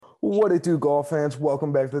What it do, golf fans?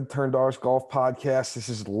 Welcome back to the Turn Dollars Golf Podcast. This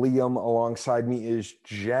is Liam. Alongside me is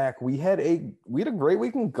Jack. We had a great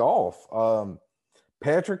week in golf.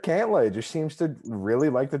 Patrick Cantlay just seems to really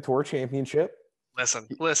like the Tour Championship. Listen.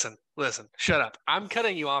 Shut up. I'm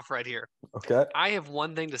cutting you off right here. Okay. I have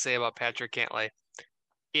one thing to say about Patrick Cantlay.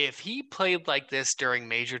 If he played like this during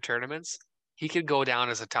major tournaments, he could go down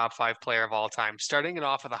as a top five player of all time, starting it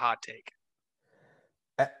off with a hot take.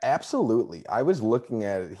 Absolutely. I was looking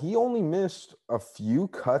at it. He only missed a few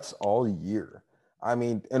cuts all year. I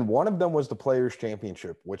mean, and one of them was the Players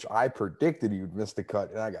Championship, which I predicted he would miss the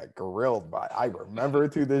cut, and I got grilled by. I remember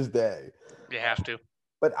it to this day. You have to.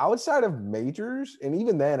 But outside of majors, and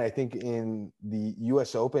even then, I think in the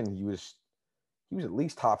U.S. Open, he was at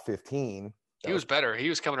least top 15. He was better. He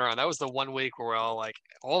was coming around. That was the one week where we're all like,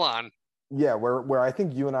 hold on. Yeah, where I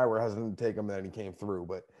think you and I were hesitant to take him, then he came through.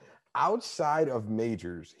 But outside of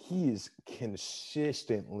majors, he is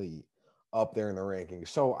consistently up there in the rankings.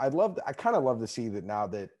 So I kind of love to see that now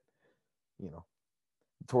that, the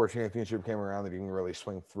Tour Championship came around, that he can really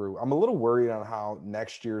swing through. I'm a little worried on how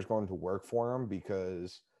next year is going to work for him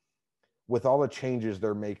because with all the changes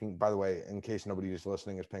they're making, by the way, in case nobody who's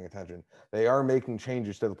listening is paying attention, they are making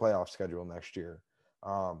changes to the playoff schedule next year.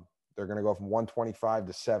 They're going to go from 125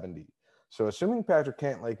 to 70. So assuming Patrick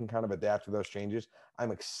Cantlay can kind of adapt to those changes,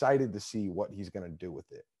 I'm excited to see what he's going to do with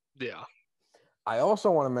it. Yeah. I also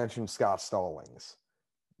want to mention Scott Stallings.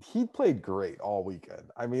 He played great all weekend.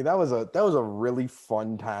 I mean, that was a really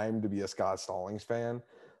fun time to be a Scott Stallings fan.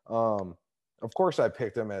 Of course, I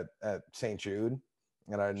picked him at St. Jude,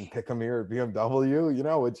 and I didn't pick him here at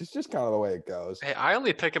BMW. It's just kind of the way it goes. Hey, I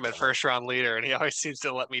only pick him at first round leader, and he always seems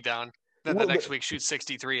to let me down. Then the next week shoots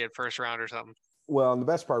 63 at first round or something. Well, and the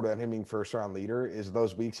best part about him being first round leader is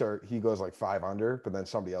those weeks he goes like 5 under, but then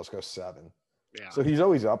somebody else goes 7. Yeah. So he's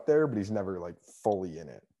always up there, but he's never like fully in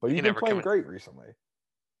it. But he's been playing great recently.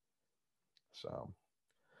 So,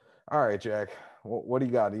 all right, Jack, what do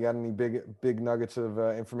you got? Do you got any big nuggets of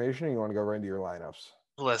information, or you want to go right into your lineups?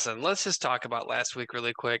 Listen, let's just talk about last week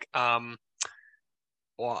really quick.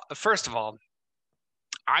 Well, first of all,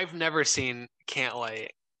 I've never seen Cantlay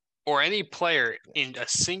or any player in a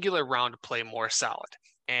singular round play more solid.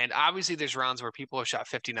 And obviously there's rounds where people have shot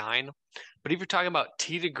 59, but if you're talking about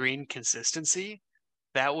tee to green consistency,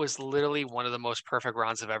 that was literally one of the most perfect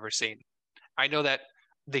rounds I've ever seen. I know that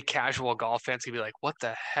the casual golf fans can be like, what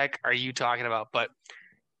the heck are you talking about? But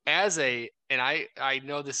I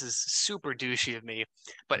know this is super douchey of me,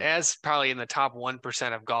 but as probably in the top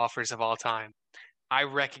 1% of golfers of all time, I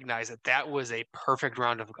recognize that was a perfect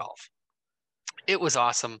round of golf. It was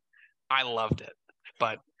awesome. I loved it.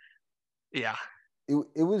 But yeah.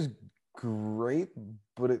 It was great,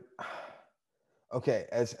 but okay,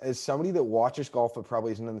 as somebody that watches golf but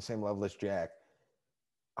probably isn't on the same level as Jack,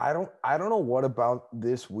 I don't know what about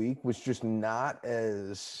this week was just not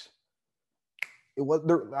as it was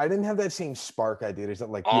there. I didn't have that same spark I did. Is that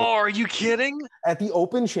like? Are you kidding? At the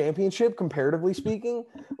Open Championship, comparatively speaking,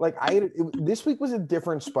 like this week was a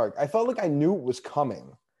different spark. I felt like I knew it was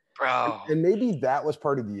coming. Bro. And maybe that was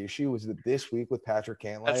part of the issue was that this week with Patrick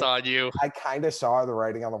Cantlay, that's on you. I kind of saw the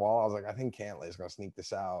writing on the wall. I was like, I think Cantlay is going to sneak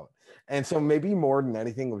this out. And so maybe more than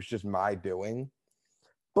anything, it was just my doing.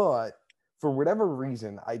 But for whatever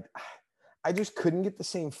reason, I just couldn't get the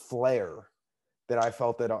same flair that I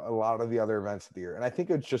felt at a lot of the other events of the year. And I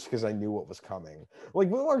think it's just because I knew what was coming.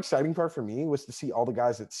 Like the more exciting part for me was to see all the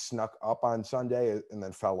guys that snuck up on Sunday and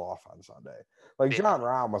then fell off on Sunday. Like John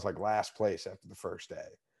Rahm was like last place after the first day.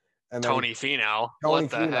 And Tony Finau. Tony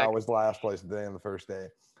Finau was last place today on the first day.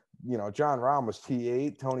 John Rahm was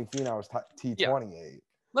T8. Tony Finau was T28. Yeah.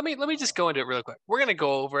 Let me just go into it really quick. We're going to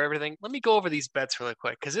go over everything. Let me go over these bets really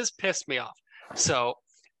quick because this pissed me off. So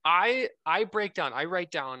I write down,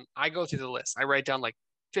 I go through the list. I write down like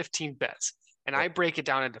 15 bets and I break it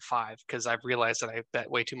down into 5 because I've realized that I bet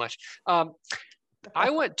way too much. I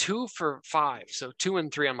went 2 for 5. So 2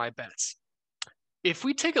 and 3 on my bets. If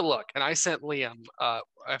we take a look, and I sent Liam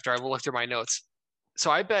after I looked through my notes.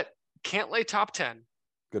 So I bet Cantlay top 10,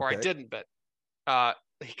 I didn't bet. I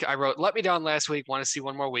wrote, let me down last week, want to see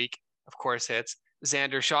one more week. Of course, hits.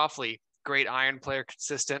 Xander Schauffele, great iron player,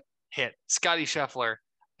 consistent, hit. Scotty Scheffler,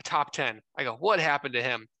 top 10. I go, what happened to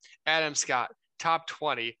him? Adam Scott, top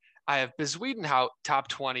 20. I have Bezuidenhout, top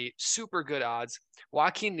 20, super good odds.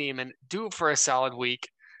 Joaquin Niemann, due for a solid week.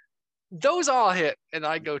 Those all hit, and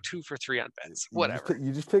I go 2 for 3 on bets. Whatever.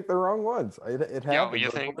 You just picked the wrong ones. It happened.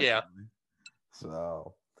 You think? Yeah.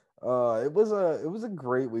 So, it was a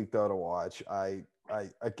great week though to watch. I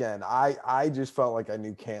just felt like I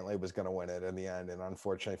knew Cantlay was going to win it in the end, and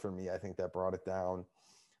unfortunately for me, I think that brought it down.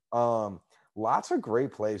 Lots of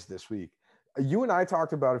great plays this week. You and I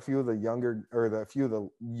talked about a few of the younger,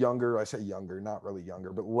 I say younger, not really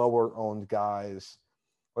younger, but lower owned guys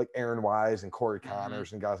like Aaron Wise and Corey Mm-hmm.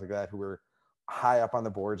 Connors and guys like that who were high up on the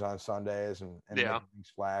boards on Sundays and Yeah. making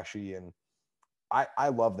things flashy. And I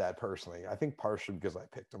love that personally. I think partially because I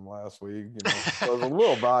picked them last week, so I was a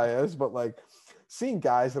little biased, but like seeing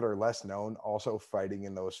guys that are less known also fighting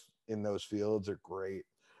in those fields are great.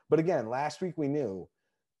 But again, last week we knew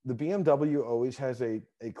the BMW always has a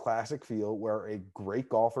classic feel where a great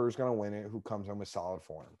golfer is going to win it who comes in with solid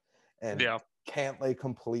form. And Yeah. Cantlay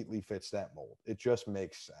completely fits that mold. It just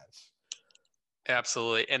makes sense.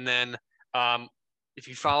 Absolutely. And then if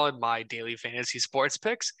you followed my daily fantasy sports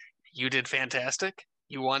picks, you did fantastic.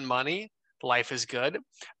 You won money. Life is good.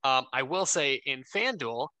 I will say in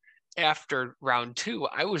FanDuel, after round two,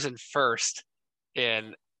 I was in first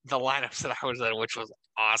in the lineups that I was in, which was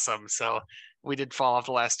awesome. So we did fall off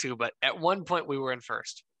the last two, but at one point we were in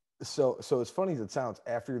first. So as funny as it sounds,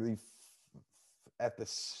 at the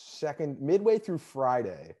second midway through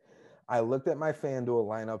Friday, I looked at my FanDuel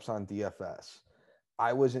lineups on DFS.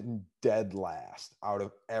 I was in dead last out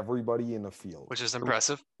of everybody in the field, which is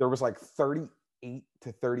impressive. There was like 38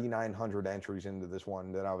 to 3,900 entries into this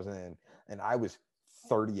one that I was in, and I was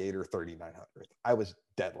 38 or 3,900. I was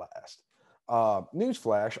dead last.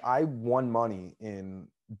 Newsflash: I won money in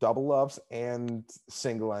double ups and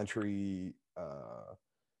single entry.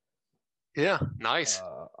 Yeah, nice.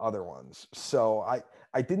 Other ones. So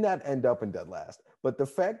I did not end up in dead last. But the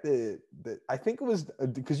fact that I think it was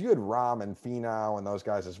because you had Rom and Finau and those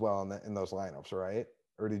guys as well in those lineups, right?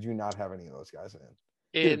 Or did you not have any of those guys in?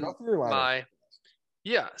 Here, go through your lineup.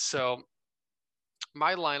 So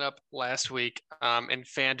my lineup last week in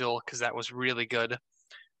FanDuel, because that was really good.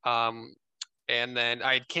 And then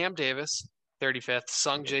I had Cam Davis, 35th,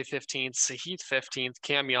 Sung Jae 15th, Sahith 15th,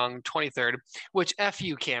 Cam Young 23rd. Which F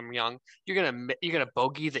you, Cam Young, you're gonna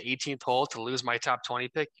bogey the 18th hole to lose my top 20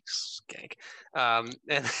 pick, you skank.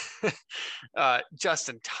 And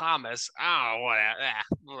Justin Thomas,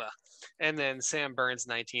 whatever. And then Sam Burns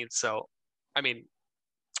 19th. So, I mean,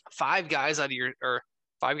 five guys of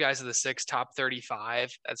the six top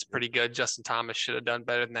 35. That's pretty good. Justin Thomas should have done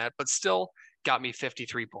better than that, but still got me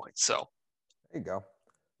 53 points. So there you go.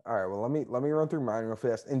 All right, well, let me run through mine real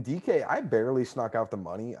fast. In DK, I barely snuck out the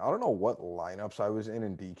money. I don't know what lineups I was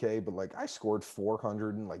in DK, but like I scored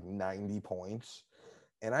 490 points,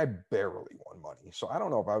 and I barely won money. So I don't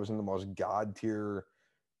know if I was in the most god tier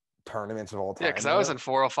tournaments of all time. Yeah, because I was in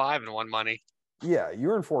 405 and won money. Yeah, you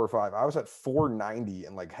were in 405. I was at 490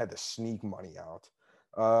 and like had to sneak money out.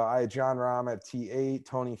 I had John Rahm at T8,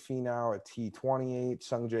 Tony Finau at T28,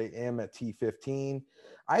 Sungjae Im at T15.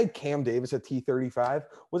 I had Cam Davis at T35.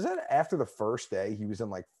 Was that after the first day? He was in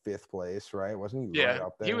like fifth place, right? Wasn't he right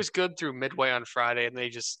up there? He was good through midway on Friday, and they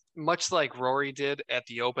just, much like Rory did at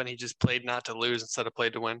the Open, he just played not to lose instead of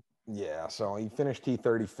played to win. Yeah, so he finished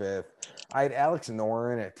T35th. I had Alex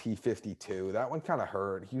Noren at T52. That one kind of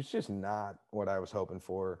hurt. He was just not what I was hoping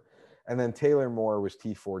for. And then Taylor Moore was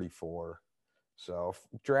T44. So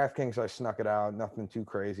DraftKings, I snuck it out. Nothing too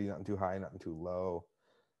crazy, nothing too high, nothing too low.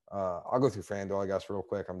 I'll go through FanDuel, I guess, real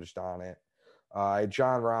quick. I'm just on it. I had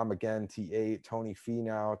John Rahm again, T8, Tony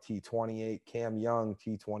Finau, T28, Cam Young,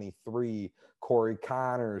 T23, Corey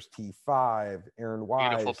Connors, T5, Aaron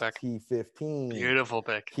Wise, T15. Beautiful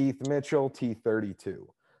pick. Keith Mitchell, T32.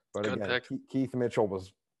 But good again, Keith Mitchell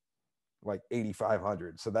was like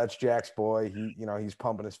 8,500. So that's Jack's boy. He's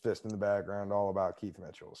pumping his fist in the background all about Keith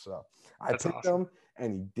Mitchell. So I picked him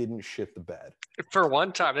and he didn't shit the bed. For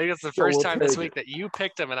one time. I think it's the first time this week that you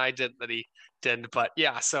picked him and I didn't, that he didn't. But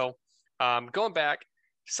yeah, so going back,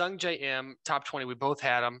 Sung Jae Im, top 20, we both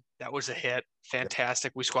had him. That was a hit.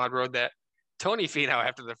 Fantastic. We squad rode that. Tony Finau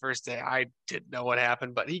after the first day, I didn't know what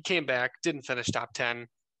happened, but he came back, didn't finish top 10.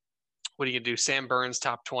 What are you going to do? Sam Burns,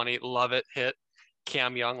 top 20, love it, hit.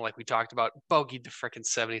 Cam Young, like we talked about, bogeyed the freaking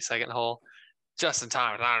 72nd hole. Justin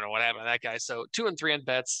Thomas, I don't know what happened to that guy. So 2 and 3 on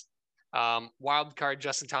bets. Wild card,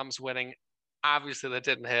 Justin Thomas winning. Obviously, that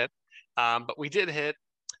didn't hit. But we did hit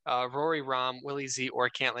Rory Rahm, Willie Z, or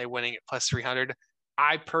Cantlay winning at plus 300.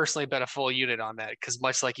 I personally bet a full unit on that because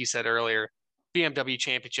much like you said earlier, BMW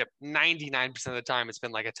Championship, 99% of the time, it's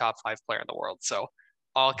been like a top 5 player in the world. So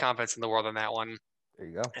all confidence in the world on that one. There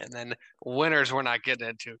you go. And then winners we're not getting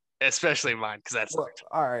into, especially mine, because that's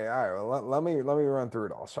all right. Well, let me run through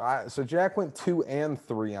it all. So Jack went 2 and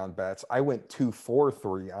 3 on bets. I went 2, 4,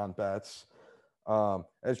 3 on bets.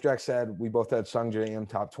 As Jack said, we both had Sung Jae Im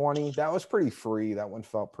top 20. That was pretty free. That one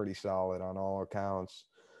felt pretty solid on all accounts.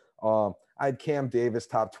 I had Cam Davis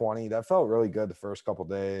top 20. That felt really good the first couple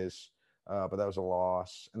days. but that was a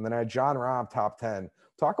loss. And then I had John Rahm top 10.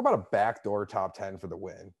 Talk about a backdoor top 10 for the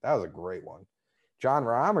win. That was a great one. John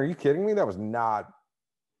Rahm, are you kidding me? That was not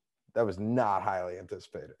highly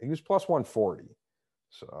anticipated. He was plus 140.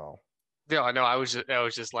 So Yeah, I know. I was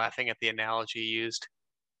just laughing at the analogy you used.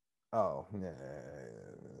 oh, I'm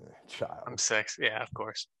child. 6. Yeah, of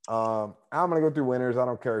course. I'm gonna go through winners. I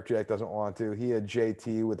don't care if Jake doesn't want to. He had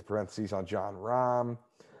JT with the parentheses on John Rahm.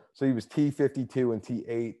 So he was T52 and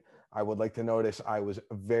T8. I would like to notice I was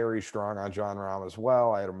very strong on John Rahm as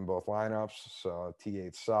well. I had him in both lineups, so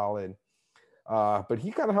T8 solid. But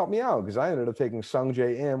he kind of helped me out because I ended up taking Sung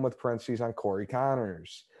J M with parentheses on Corey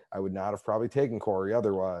Connors. I would not have probably taken Corey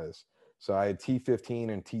otherwise. So I had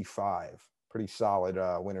T15 and T5. Pretty solid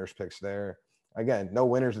winners picks there. Again, no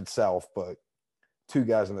winners itself, but two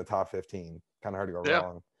guys in the top 15. Kind of hard to go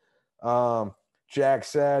Yeah. wrong. Jack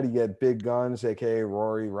said he had big guns, aka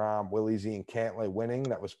Rory, Rahm, Willie Z, and Cantlay winning.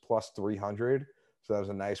 That was plus 300. So that was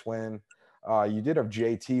a nice win. You did have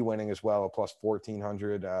JT winning as well at plus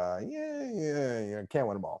 1400. Yeah. Can't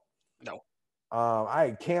win them all. No. I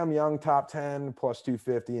had Cam Young top 10 plus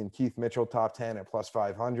 250 and Keith Mitchell top 10 at plus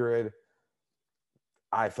 500.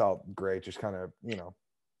 I felt great, just kind of,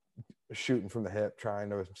 shooting from the hip, trying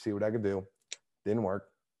to see what I could do. Didn't work.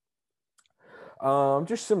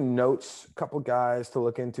 Just some notes, a couple guys to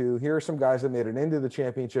look into. Here are some guys that made it into the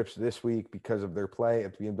championships this week because of their play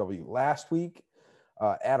at the BMW last week.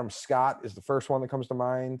 Adam Scott is the first one that comes to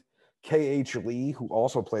mind. K.H. Lee, who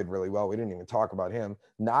also played really well. We didn't even talk about him.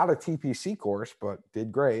 Not a TPC course, but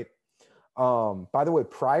did great. By the way,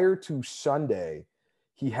 prior to Sunday,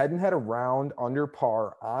 he hadn't had a round under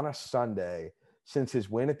par on a Sunday since his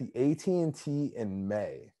win at the AT&T in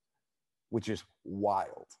May, which is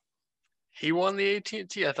wild. He won the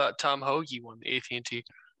AT&T. I thought Tom Hoagie won the AT&T.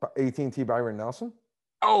 AT&T Byron Nelson?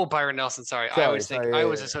 Oh, Byron Nelson. Sorry. I always yeah.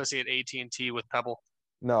 associate AT&T with Pebble.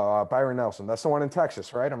 No, Byron Nelson. That's the one in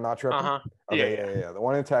Texas, right? I'm not tripping. Uh-huh. Okay, yeah. The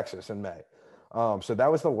one in Texas in May. So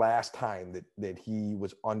that was the last time that he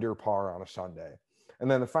was under par on a Sunday.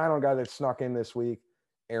 And then the final guy that snuck in this week,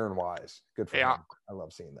 Aaron Wise. Good for him. I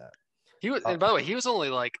love seeing that. He was, and by the way, he was only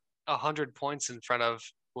like 100 points in front of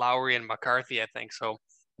Lowry and McCarthy, I think. So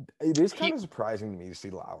it is kind of surprising to me to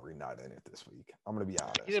see Lowry not in it this week. I'm going to be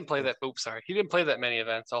honest. He didn't play that. Oops, sorry. He didn't play that many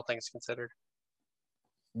events, all things considered.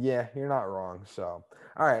 Yeah, you're not wrong. So,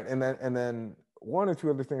 all right, and then one or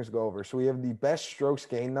two other things to go over. So we have the best strokes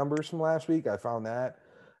gain numbers from last week. I found that,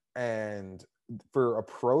 and for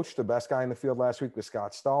approach, the best guy in the field last week was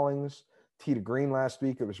Scott Stallings. Tee to green last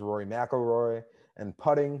week, it was Rory McIlroy. And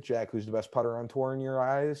putting, Jack, who's the best putter on tour in your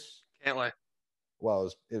eyes? Cantlay.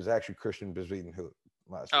 Well, it was actually Christian Bezuidenhout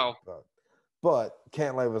last week. But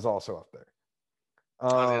Cantlay was also up there. I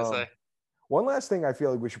was going to say. One last thing I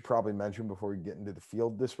feel like we should probably mention before we get into the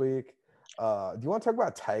field this week. Do you want to talk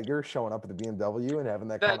about Tiger showing up at the BMW and having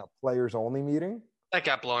that kind of players-only meeting? That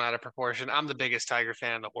got blown out of proportion. I'm the biggest Tiger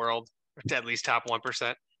fan in the world, at least top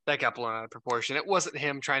 1%. That got blown out of proportion. It wasn't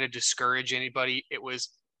him trying to discourage anybody. It was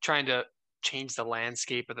trying to change the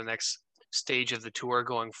landscape of the next stage of the tour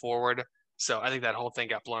going forward. So I think that whole thing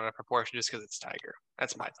got blown out of proportion just because it's Tiger.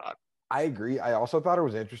 That's my thought. I agree. I also thought it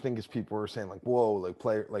was interesting because people were saying like, whoa,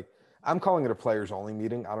 like I'm calling it a players only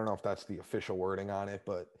meeting. I don't know if that's the official wording on it,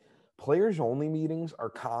 but players only meetings are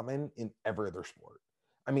common in every other sport.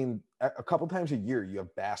 I mean, a couple times a year, you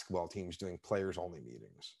have basketball teams doing players only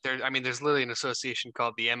meetings. There's literally an association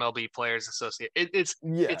called the MLB Players Association. It's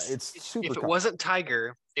super. If it wasn't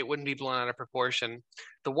Tiger, it wouldn't be blown out of proportion.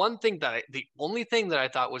 The only thing that I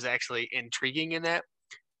thought was actually intriguing in that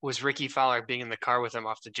was Ricky Fowler being in the car with him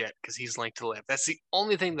off the jet because he's linked to LIV. That's the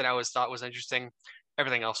only thing that I thought was interesting.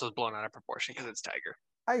 Everything else was blown out of proportion because it's Tiger.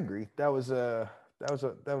 I agree. That was an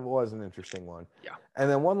interesting one. Yeah. And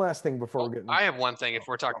then one last thing before we get. I have one thing. If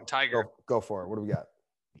we're talking Tiger, go for it. What do we got?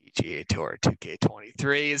 PGA Tour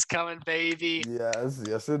 2K23 is coming, baby. Yes, it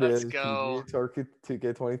Let's is. Go. PGA Tour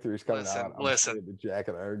 2K23 is coming out. Listen. Jack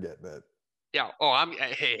and I are getting it. Yeah. Oh,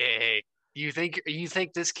 hey. You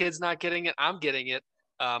think this kid's not getting it? I'm getting it.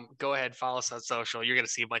 Go ahead, follow us on social. You're gonna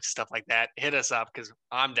see a bunch of stuff like that. Hit us up because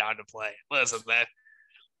I'm down to play. Listen, man.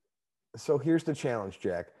 So here's the challenge,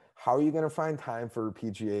 Jack. How are you going to find time for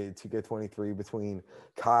PGA 2K23 between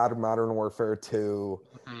COD, Modern Warfare 2,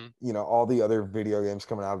 all the other video games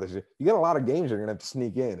coming out this year? You got a lot of games you're going to have to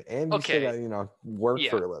sneak in, and you still got work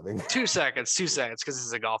for a living. 2 seconds, because this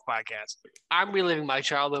is a golf podcast. I'm reliving my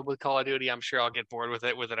childhood with Call of Duty. I'm sure I'll get bored with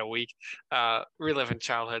it within a week. Reliving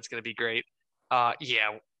childhood's going to be great. 9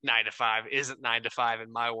 to 5 isn't 9 to 5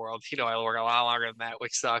 in my world. I work a lot longer than that,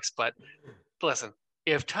 which sucks. But listen.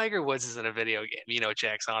 if Tiger Woods is in a video game,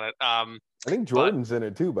 Jack's on it. I think But Jordan's in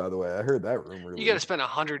it too, by the way. I heard that rumor you got to leak. spend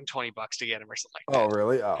 $120 to get him or something Oh, like that.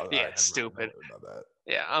 really? Oh, all Yeah, right. it's Never mind. Don't stupid. worry about that.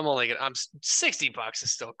 Yeah, I'm $60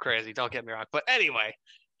 is still crazy. Don't get me wrong. But anyway,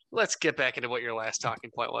 let's get back into what your last talking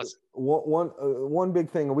point was. One big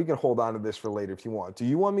thing, and we can hold on to this for later if you want. Do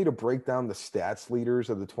you want me to break down the stats leaders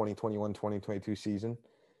of the 2021-2022 season?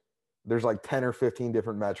 There's like 10 or 15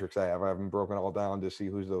 different metrics I have. I haven't broken all down to see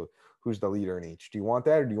who's the leader in each. Do you want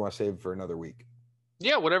that, or do you want to save it for another week?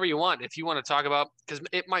 Yeah, whatever you want. If you want to talk about, because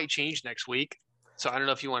it might change next week. So I don't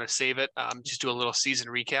know if you want to save it. Just do a little season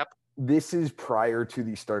recap. This is prior to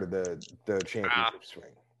the start of the championship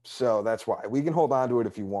swing. So that's why we can hold on to it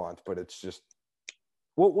if you want, but it's just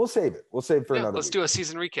we'll save it. We'll save it for another let's week. do a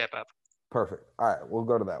season recap up. Perfect. All right, we'll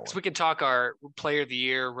go to that one. So we can talk our player of the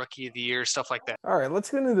year, rookie of the year, stuff like that. All right, let's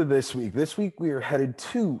get into this week. This week we are headed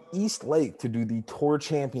to East Lake to do the Tour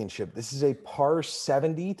Championship. This is a par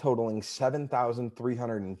 70 totaling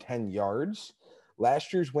 7,310 yards.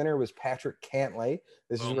 Last year's winner was Patrick Cantlay.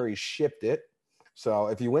 This is where he shipped it. So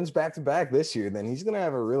if he wins back-to-back this year, then he's going to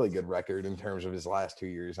have a really good record in terms of his last 2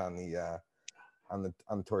 years on the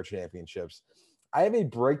Tour Championships. I have a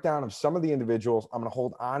breakdown of some of the individuals. I'm going to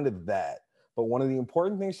hold on to that. But one of the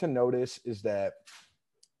important things to notice is that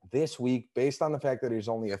this week, based on the fact that there's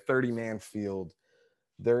only a 30-man field,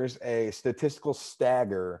 there's a statistical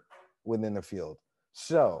stagger within the field.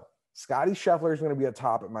 So Scotty Scheffler is going to be at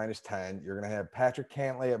top at -10. You're going to have Patrick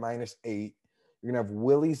Cantlay at -8. You're going to have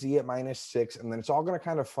Willie Z at -6. And then it's all going to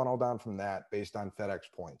kind of funnel down from that based on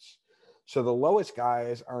FedEx points. So the lowest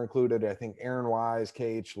guys are included, I think, Aaron Wise,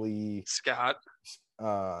 KH Lee, Scott,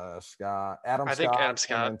 Adam Scott, and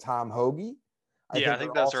then Tom Hoagie. I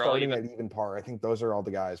think those are all starting at even par. I think those are all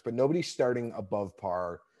the guys, but nobody's starting above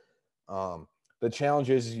par. The challenge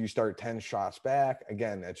is you start 10 shots back.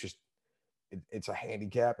 Again, it's a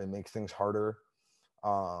handicap. It makes things harder.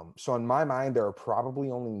 So in my mind, there are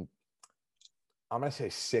probably only, I'm going to say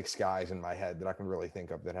 6 guys in my head that I can really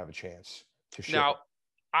think of that have a chance to ship. Now,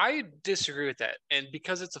 I disagree with that. And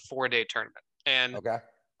because it's a 4-day tournament, and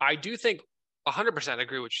I do think 100%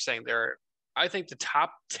 agree with what you're saying there. I think the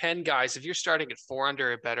top 10 guys, if you're starting at 4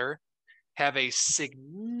 under or better, have a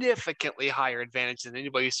significantly higher advantage than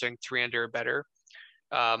anybody who's starting 3 under or better.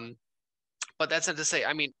 But that's not to say,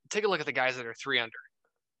 I mean, take a look at the guys that are 3 under.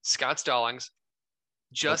 Scott Stallings,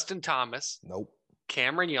 Justin Thomas. Nope.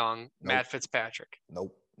 Cameron Young, Matt Fitzpatrick.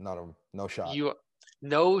 Nope. None of them. No shot.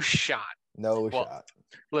 No shot. No shot.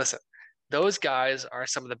 Listen, those guys are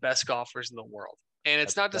some of the best golfers in the world. And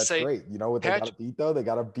it's not to say great. You know what they got to beat, though? They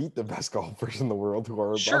got to beat the best golfers in the world who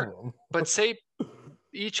are above them. But say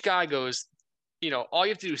each guy goes, all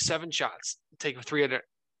you have to do is 7 shots, take 300,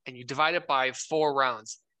 and you divide it by 4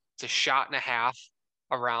 rounds. It's a shot and a half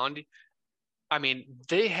a round. I mean,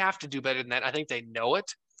 they have to do better than that. I think they know it.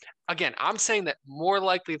 Again, I'm saying that more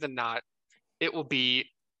likely than not, it will be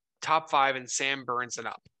top 5 and Sam Burns and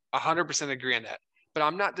up. 100% agree on that. But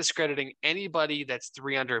I'm not discrediting anybody that's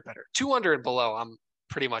 3 under or better. 2 under and below, I'm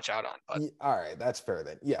pretty much out on. But all right, that's fair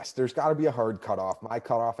then. Yes, there's got to be a hard cutoff. My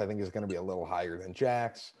cutoff, I think, is going to be a little higher than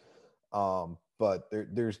Jack's. But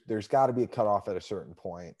there's got to be a cutoff at a certain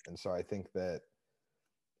point. And so I think that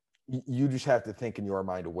you just have to think in your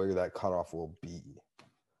mind of where that cutoff will be.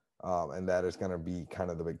 And that is going to be kind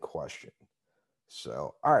of the big question.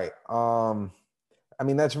 So, all right. I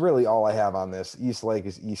mean, that's really all I have on this. East Lake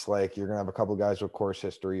is East Lake. You're going to have a couple of guys with course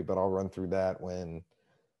history, but I'll run through that when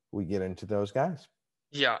we get into those guys.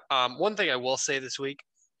 Yeah. One thing I will say this week,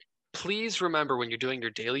 please remember when you're doing your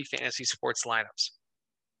daily fantasy sports lineups,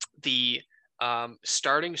 the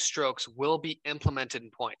starting strokes will be implemented in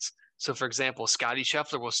points. So, for example, Scotty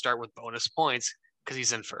Scheffler will start with bonus points because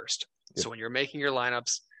he's in first. Yep. So when you're making your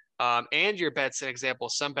lineups and your bets, an example,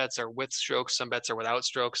 some bets are with strokes, some bets are without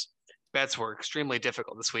strokes. Bets were extremely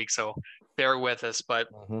difficult this week, so bear with us. But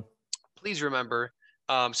please remember,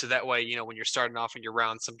 so that way, when you're starting off in your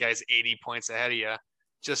round, some guy's 80 points ahead of you,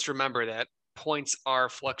 just remember that points are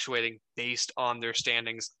fluctuating based on their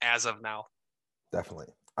standings as of now. Definitely.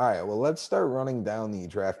 All right, well, let's start running down the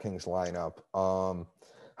DraftKings lineup.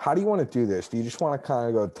 How do you want to do this? Do you just want to kind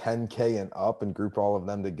of go 10K and up and group all of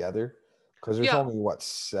them together? Because there's only,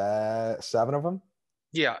 7 of them?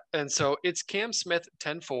 Yeah, and so it's Cam Smith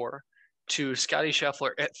 10-4 to Scotty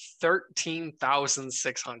Scheffler at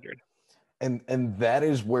 13,600. And that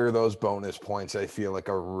is where those bonus points I feel like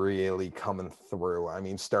are really coming through. I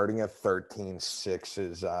mean, starting at 13.6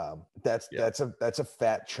 is that's a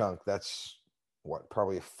fat chunk. That's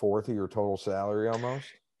probably a fourth of your total salary almost.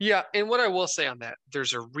 Yeah, and what I will say on that,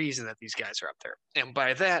 there's a reason that these guys are up there. And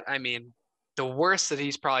by that I mean The worst that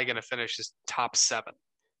he's probably going to finish is top 7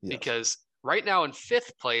 Yes. because right now in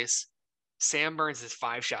 5th place, Sam Burns is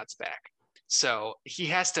 5 shots back. So he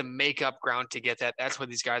has to make up ground to get that. That's why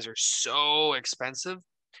these guys are so expensive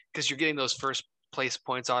because you're getting those first place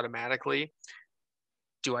points automatically.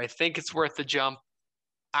 Do I think it's worth the jump?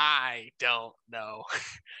 I don't know.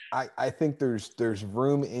 I think there's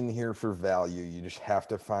room in here for value. You just have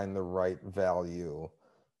to find the right value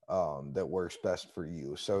that works best for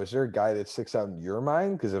you. So is there a guy that sticks out in your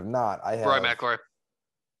mind? Because if not, I Roy have. McIlroy.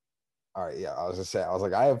 All right, yeah, I was gonna say, I was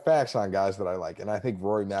like, I have facts on guys that I like, and I think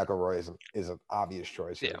Rory McIlroy is an obvious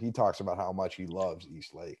choice here. Yeah. He talks about how much he loves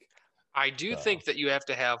East Lake. I do think that you have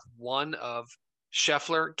to have one of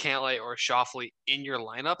Scheffler, Cantlay, or Schauffele in your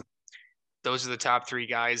lineup. Those are the top 3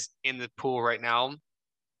 guys in the pool right now.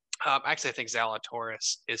 Actually, I think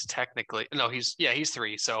Zalatoris is technically he's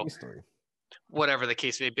 3. So He's 3. whatever the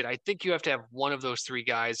case may be, I think you have to have one of those 3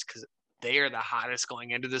 guys because they are the hottest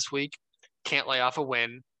going into this week. Can't lay off a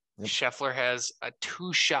win. Yep. Scheffler has a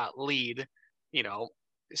 2-shot lead. You know,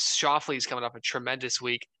 Schauffele's coming up a tremendous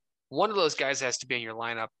week. One of those guys has to be in your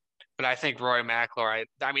lineup. But I think Rory McIlroy.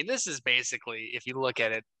 I mean, this is basically, if you look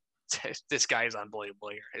at it, this guy is unbelievable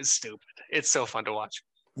here. It's stupid. It's so fun to watch.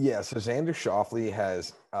 Yeah, so Xander Schauffele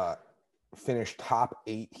has finished top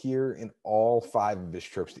 8 here in all 5 of his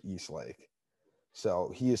trips to East Lake.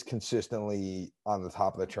 So he is consistently on the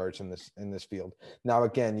top of the charts in this field. Now,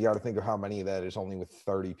 again, you got to think of how many of that is only with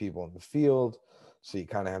 30 people in the field. So you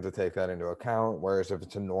kind of have to take that into account. Whereas if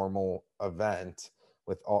it's a normal event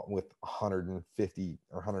with 150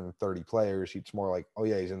 or 130 players, it's more like, oh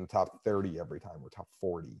yeah, he's in the top 30 every time, or top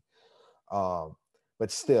 40. But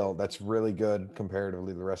still, that's really good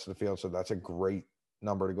comparatively to the rest of the field. So that's a great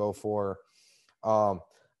number to go for.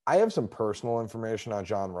 I have some personal information on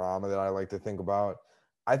Jon Rahm that I like to think about.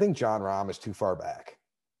 I think Jon Rahm is too far back.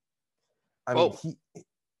 I mean,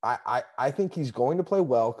 I think he's going to play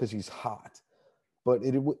well because he's hot, but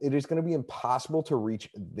it is going to be impossible to reach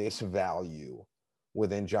this value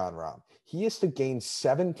within Jon Rahm. He has to gain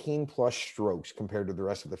 17 plus strokes compared to the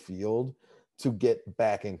rest of the field to get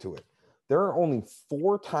back into it. There are only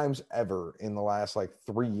 4 times ever in the last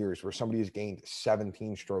 3 years where somebody has gained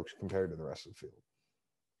 17 strokes compared to the rest of the field.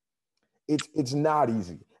 It's not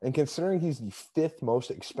easy. And considering he's the 5th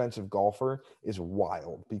most expensive golfer is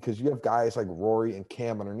wild, because you have guys like Rory and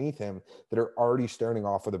Cam underneath him that are already starting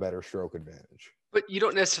off with a better stroke advantage. But you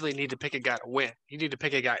don't necessarily need to pick a guy to win. You need to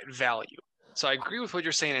pick a guy at value. So I agree with what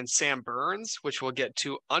you're saying in Sam Burns, which we'll get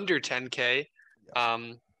to under 10K.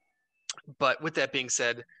 Yes. But with that being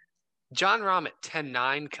said, Jon Rahm at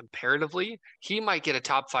 10-9 comparatively, he might get a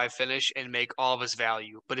top 5 finish and make all of his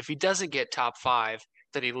value. But if he doesn't get top 5,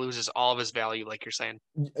 then he loses all of his value, like you're saying.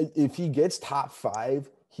 If he gets top 5,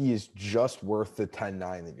 he is just worth the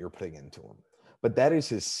 10-9 that you're putting into him. But that is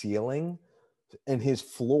his ceiling, and his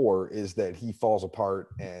floor is that he falls apart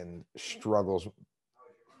and struggles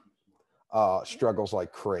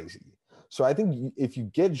like crazy. So I think if you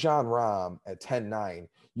get Jon Rahm at 10-9,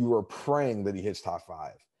 you are praying that he hits top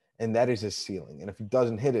 5. And that is his ceiling. And if he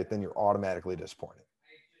doesn't hit it, then you're automatically disappointed.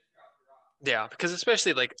 Yeah, because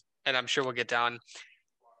especially and I'm sure we'll get down,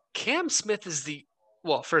 Cam Smith is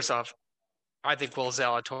first off, I think Will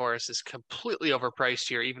Zalatoris is completely overpriced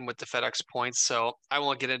here, even with the FedEx points. So I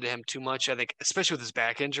won't get into him too much. I think, especially with his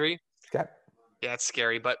back injury. Okay. Yeah, it's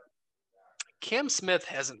scary. But Cam Smith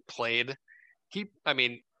hasn't played. He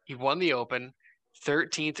won the Open,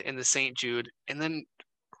 13th in the St. Jude, and then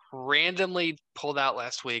randomly pulled out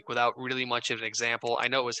last week without really much of an example. I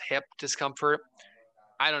know it was hip discomfort.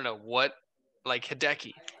 I don't know what,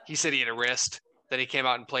 Hideki. He said he had a wrist. Then he came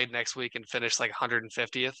out and played next week and finished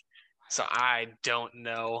 150th. So I don't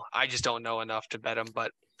know. I just don't know enough to bet him.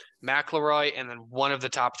 But McIlroy and then one of the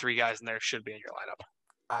top 3 guys in there should be in your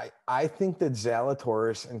lineup. I think that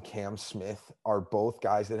Zalatoris and Cam Smith are both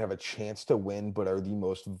guys that have a chance to win, but are the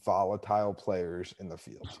most volatile players in the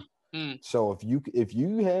field. So if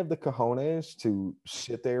you have the cojones to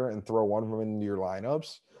sit there and throw one of them into your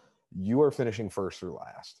lineups, you are finishing first or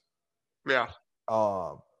last. Yeah.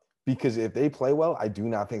 Because if they play well, I do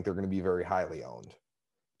not think they're going to be very highly owned,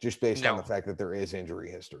 just based on the fact that there is injury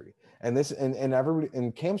history. And everybody,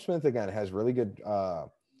 and Cam Smith again has really good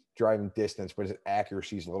driving distance, but his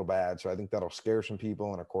accuracy is a little bad. So I think that'll scare some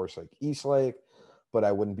people. And of course, East Lake, but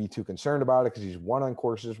I wouldn't be too concerned about it because he's won on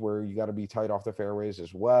courses where you got to be tight off the fairways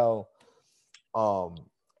as well.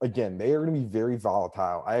 Again, they are going to be very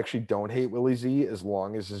volatile. I actually don't hate Willie Z as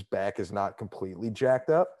long as his back is not completely jacked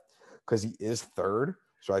up, because he is 3rd.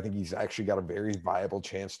 So I think he's actually got a very viable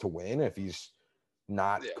chance to win if he's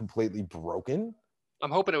not completely broken.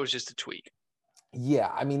 I'm hoping it was just a tweak.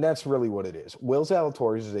 Yeah, I mean that's really what it is. Will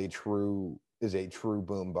Zalatoris is a true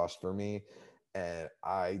boom bust for me, and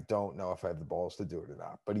I don't know if I have the balls to do it or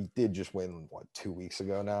not. But he did just win 2 weeks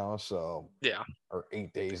ago now, so Yeah. or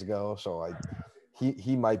 8 days ago. So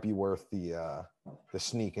he might be worth the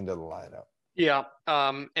sneak into the lineup. Yeah.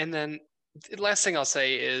 And then the last thing I'll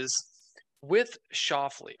say is with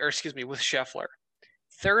with Scheffler,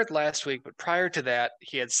 third last week, but prior to that,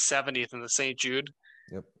 he had 70th in the St. Jude.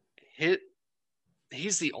 Yep. He,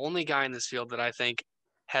 he's the only guy in this field that I think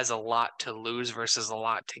has a lot to lose versus a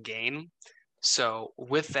lot to gain. So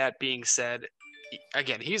with that being said,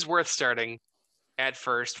 again, he's worth starting at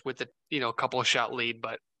first with the couple of shot lead,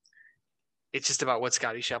 but it's just about what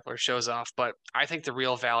Scotty Scheffler shows off. But I think the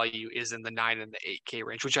real value is in the 9 and the 8K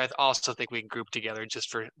range, which I also think we can group together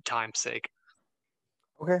just for time's sake.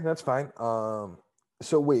 Okay, that's fine.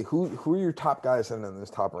 So wait, who are your top guys in this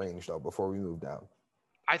top range though? Before we move down,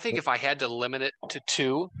 I think if I had to limit it to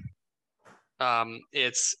two,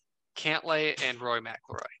 it's Cantlay and Roy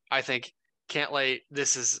McIlroy. I think Cantlay,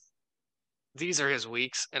 these are his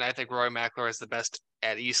weeks, and I think Roy McIlroy is the best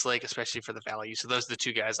at East Lake, especially for the value. So those are the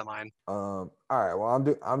two guys of mine. all right.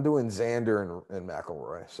 Well, I'm doing Xander and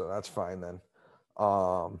McElroy, so that's fine then.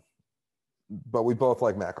 But we both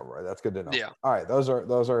like McElroy. That's good to know. Yeah. All right, those are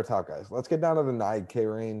our top guys. Let's get down to the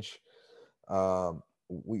 9K range.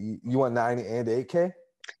 You want 9 and 8K?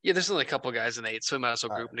 Yeah, there's only a couple of guys in 8, so we might as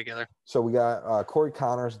well group them together. So we got Corey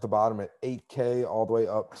Connors at the bottom at 8K, all the way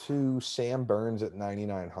up to Sam Burns at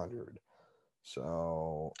 9,900.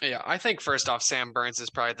 So yeah, I think first off, Sam Burns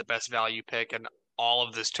is probably the best value pick in all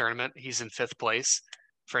of this tournament. He's in 5th place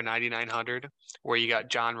for 9,900, where you got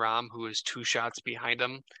John Rahm, who is 2 shots behind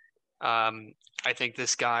him. I think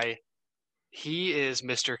this guy, he is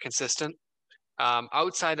Mr. Consistent.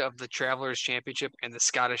 Outside of the Travelers Championship and the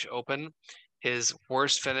Scottish Open, his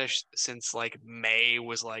worst finish since like May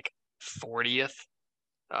was like 40th,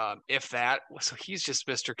 if that. So he's just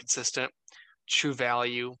Mr. Consistent, true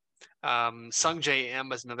value. Sung J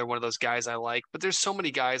M is another one of those guys I like, but there's so many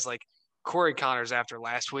guys like Corey Connors after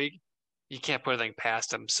last week, you can't put anything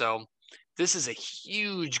past him. So this is a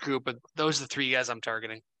huge group, but those are the 3 guys I'm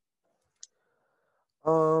targeting.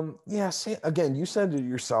 yeah, again, you said it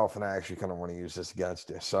yourself, and I actually kind of want to use this against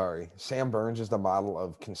you. Sorry. Sam Burns is the model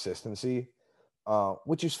of consistency,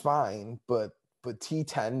 which is fine, but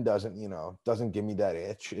T10 doesn't give me that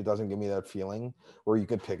itch. It doesn't give me that feeling where you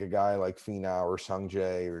could pick a guy like Finau or Sung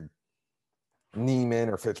Jae or Neiman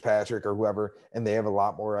or Fitzpatrick or whoever, and they have a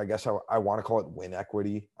lot more, I guess I want to call it win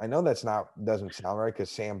equity. I know doesn't sound right because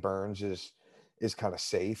Sam Burns is kind of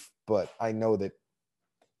safe, but I know that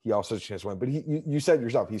he also just win. But you said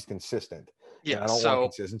yourself, he's consistent. Yeah, and I don't want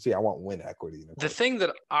consistency. I want win equity. The thing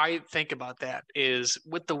that I think about that is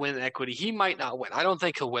with the win equity, he might not win. I don't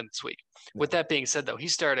think he'll win this week. No. With that being said, though,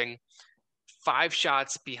 he's starting 5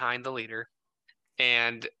 shots behind the leader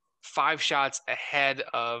and 5 shots ahead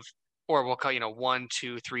of, or we'll call, 1,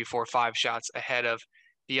 2, 3, 4, 5 shots ahead of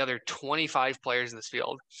the other 25 players in this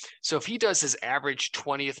field. So if he does his average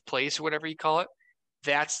 20th place or whatever you call it,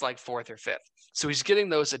 that's like 4th or 5th. So he's getting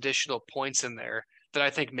those additional points in there that I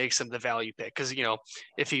think makes him the value pick. Because,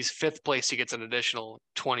 if he's 5th place, he gets an additional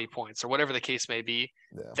 20 points or whatever the case may be.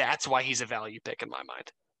 Yeah. That's why he's a value pick in my mind.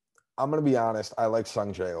 I'm going to be honest. I like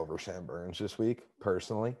Sung Jae over Sam Burns this week,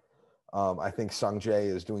 personally. I think Sung Jae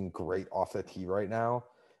is doing great off the tee right now,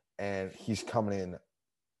 and he's coming in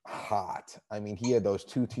hot. I mean, he had those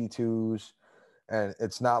 2 T2s, and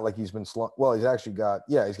it's not like he's been slow. Well, he's got 2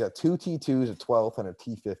 T2s, a 12th, and a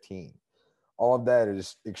T15. All of that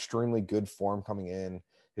is extremely good form coming in.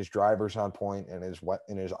 His driver's on point, and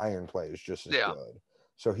his iron play is just as good.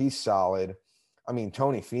 So he's solid. I mean,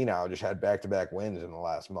 Tony Finau just had back-to-back wins in the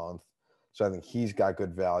last month, so I think he's got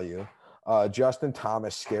good value. Justin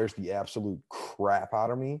Thomas scares the absolute crap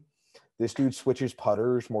out of me. This dude switches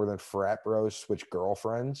putters more than frat bros switch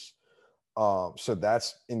girlfriends. So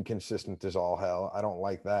that's inconsistent as all hell. I don't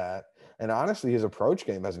like that. And honestly, his approach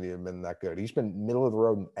game hasn't even been that good. He's been middle of the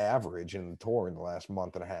road average in the tour in the last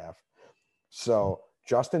month and a half. So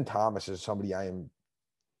Justin Thomas is somebody I'm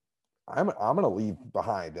going to leave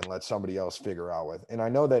behind and let somebody else figure out with. And I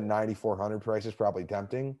know that 9,400 price is probably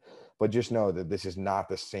tempting, but just know that this is not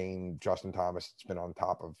the same Justin Thomas that's been on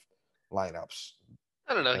top of lineups.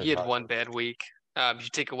 I don't know. He had one bad week. If you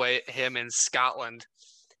take away him in Scotland,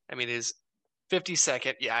 I mean, his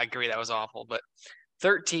 52nd, yeah, I agree that was awful, but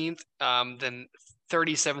 13th, then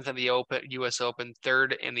 37th in the U.S. Open,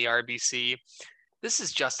 3rd in the RBC. This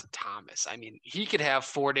is Justin Thomas. I mean, he could have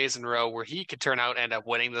 4 days in a row where he could turn out and end up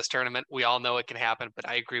winning this tournament. We all know it can happen, but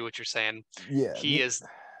I agree with what you're saying. Yeah, he is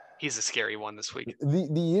He's a scary one this week.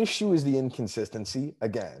 The issue is the inconsistency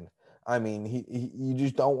again. I mean, you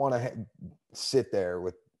just don't want to sit there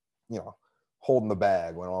with, holding the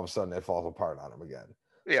bag when all of a sudden it falls apart on him again.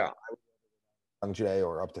 Yeah. So on Jay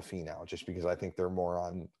or up to Finau, just because I think they're more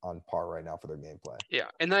on par right now for their gameplay. Yeah,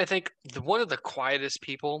 and then I think one of the quietest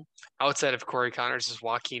people outside of Corey Connors is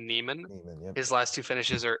Joaquin Niemann. Yep. His last two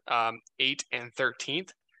finishes are 8th and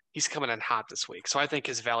 13th. He's coming in hot this week, so I think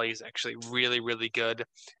his value is actually really, really good.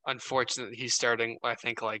 Unfortunately, he's starting, I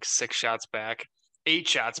think, like 8 shots back,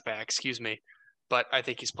 excuse me. But I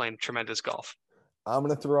think he's playing tremendous golf. I'm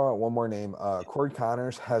going to throw out one more name. Corey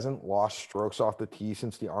Connors hasn't lost strokes off the tee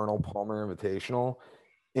since the Arnold Palmer Invitational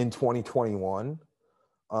in 2021.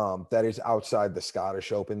 That is outside the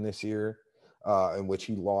Scottish Open this year, in which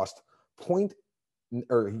he lost he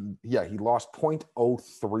lost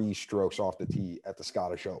 0.03 strokes off the tee at the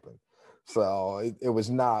Scottish Open. So it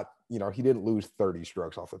was not, he didn't lose 30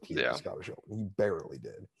 strokes off the tee at the Scottish Open. He barely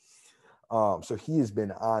did. So he has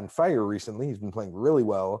been on fire recently. He's been playing really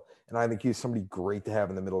well, and I think he's somebody great to have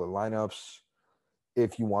in the middle of the lineups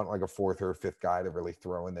if you want like a 4th or 5th guy to really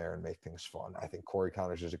throw in there and make things fun. I think Corey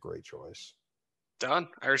Connors is a great choice. Done.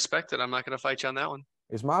 I respect it. I'm not going to fight you on that one.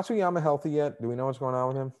 Is Matsuyama healthy yet? Do we know what's going on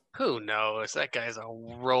with him? Who knows? That guy's a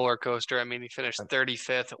roller coaster. I mean, he finished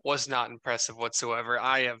 35th. It was not impressive whatsoever.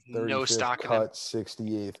 I have no stock in him.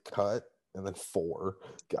 68th cut. And then 4.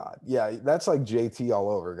 God. Yeah, that's like JT all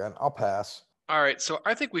over again. I'll pass. All right. So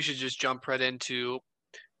I think we should just jump right into,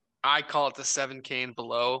 I call it the 7K and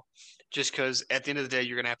below, just because at the end of the day,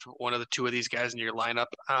 you're going to have to put one of the two of these guys in your lineup.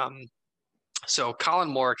 So Colin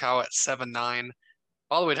Morikawa at 7.9,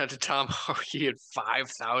 all the way down to Tom Hoagie at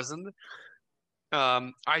 5,000.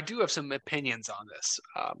 I do have some opinions on this.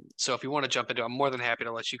 So if you want to jump into it, I'm more than happy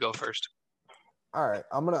to let you go first. All right,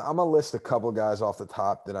 I'm gonna list a couple guys off the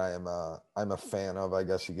top that I'm a fan of, I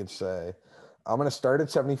guess you could say. I'm gonna start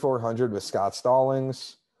at 7,400 with Scott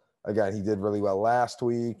Stallings. Again, he did really well last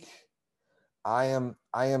week. I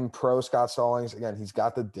am pro Scott Stallings. Again, he's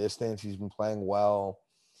got the distance. He's been playing well.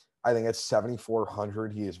 I think at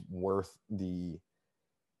 7,400, he is worth the.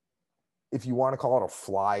 If you want to call it a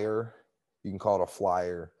flyer, you can call it a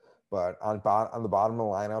flyer. But on the bottom of the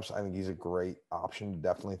lineups, I think he's a great option to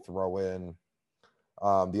definitely throw in.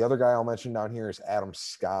 The other guy I'll mention down here is Adam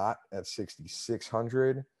Scott at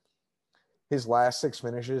 6,600. His last 6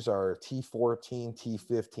 finishes are T14,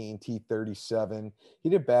 T15, T37. He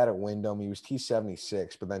did bad at Wyndham. He was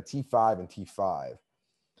T76, but then T5 and T5.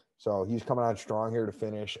 So he's coming on strong here to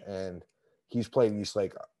finish, and he's played these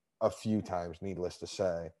like a few times, needless to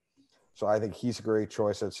say. So I think he's a great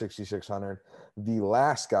choice at 6,600. The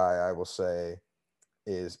last guy I will say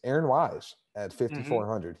is Aaron Wise at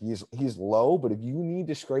 5,400. He's low, but if you need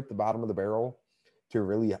to scrape the bottom of the barrel to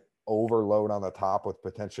really overload on the top with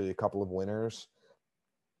potentially a couple of winners,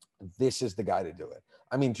 this is the guy to do it.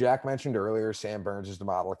 I mean, Jack mentioned earlier, Sam Burns is the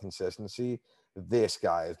model of consistency. This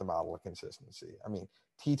guy is the model of consistency. I mean,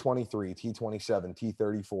 T23, T27,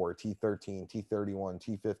 T34, T13,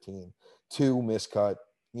 T31, T15, 2 miscut.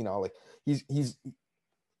 Like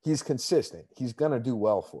he's consistent. He's gonna do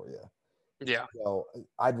well for you. Yeah. So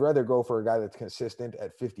I'd rather go for a guy that's consistent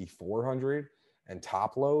at 5,400 and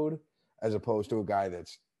top load as opposed to a guy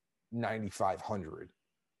that's 9,500.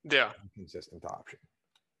 Yeah. Consistent option.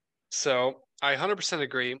 So I 100%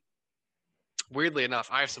 agree. Weirdly enough,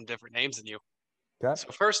 I have some different names than you. Okay. So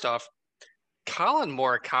first off, Colin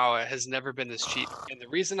Morikawa has never been this cheap. And the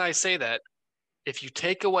reason I say that, if you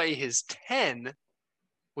take away his 10,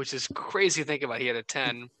 which is crazy to think about, he had a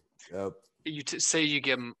 10. Yep. You say you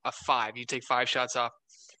give him a 5, you take 5 shots off,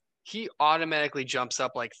 he automatically jumps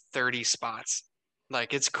up like 30 spots.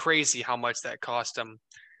 Like, it's crazy how much that cost him.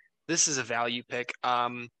 This is a value pick.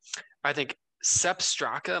 I think Sepp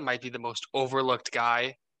Straka might be the most overlooked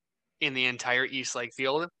guy in the entire East Lake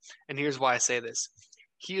field. And here's why I say this.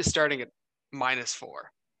 He is starting at -4,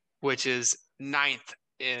 which is 9th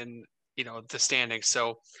in, the standings.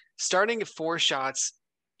 So starting at 4 shots,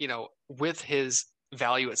 with his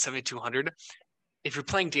value at 7,200, if you're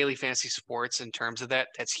playing daily fantasy sports in terms of that,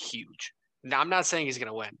 that's huge. Now, I'm not saying he's going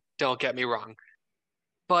to win. Don't get me wrong.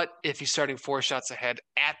 But if he's starting 4 shots ahead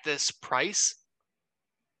at this price.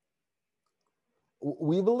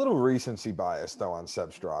 We have a little recency bias, though, on Sepp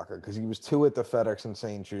Straka because he was 2 at the FedEx in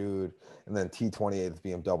St. Jude and then T28 at the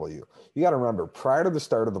BMW. You got to remember, prior to the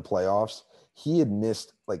start of the playoffs, he had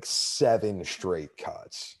missed like 7 straight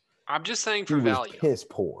cuts. I'm just saying for value. He was piss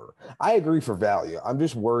poor. I agree for value. I'm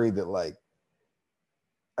just worried that,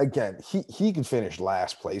 again, he could finish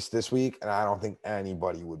last place this week, and I don't think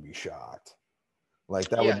anybody would be shocked.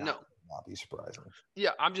 That would not be surprising.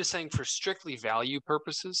 Yeah, I'm just saying for strictly value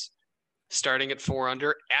purposes, starting at 4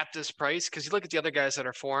 under at this price. Because you look at the other guys that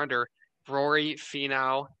are 4 under, Rory,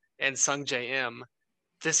 Finau, and Sung J M.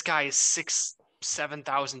 This guy is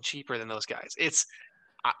 7,000 cheaper than those guys. It's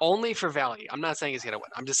only for value. I'm not saying he's going to win.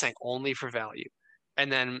 I'm just saying only for value.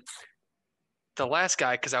 And then the last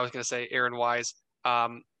guy, because I was going to say Aaron Wise,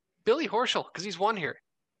 Billy Horschel, because he's won here.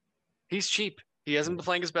 He's cheap. He hasn't been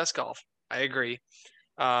playing his best golf. I agree.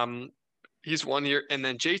 He's won here. And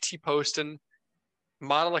then JT Poston,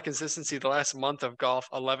 model of consistency the last month of golf,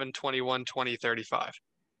 11, 21, 20, 35.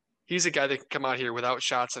 He's a guy that can come out here without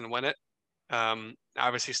shots and win it.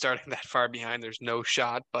 Obviously, starting that far behind, there's no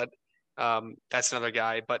shot, but that's another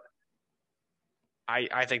guy. But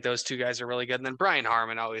I think those two guys are really good. And then Brian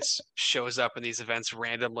Harmon always shows up in these events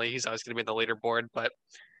randomly. He's always going to be in the leaderboard, but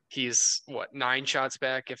he's 9 shots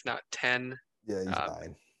back, if not 10. Yeah, he's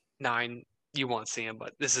 9. 9. You won't see him,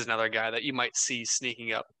 but this is another guy that you might see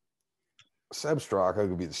sneaking up. Seb Straka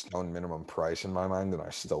could be the stone minimum price in my mind, and I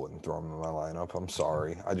still wouldn't throw him in my lineup. I'm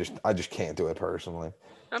sorry. I just can't do it personally.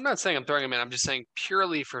 I'm not saying I'm throwing him in. I'm just saying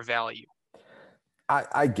purely for value.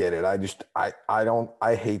 I get it.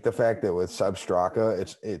 I hate the fact that with Seb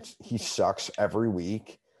Straka, he sucks every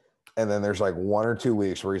week. And then there's like 1 or 2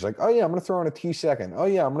 weeks where he's like, oh yeah, I'm going to throw in a T-second. Oh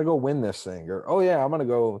yeah, I'm going to go win this thing. Or, oh yeah, I'm going to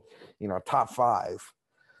go, top 5.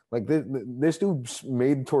 Like this dude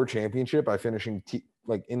made tour championship by finishing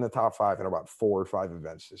in the top 5 in about 4 or 5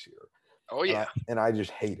 events this year. Oh yeah. And I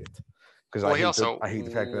just hate it because I hate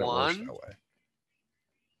the fact that it works that way.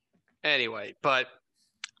 Anyway, but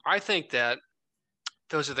I think that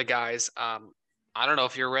those are the guys. I don't know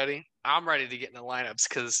if you're ready. I'm ready to get in the lineups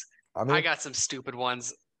because I got some stupid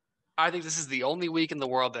ones. I think this is the only week in the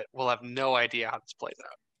world that we'll have no idea how this plays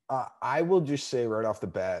out. I will just say right off the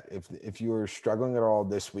bat, if you're struggling at all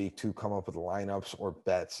this week to come up with lineups or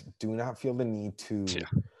bets, do not feel the need to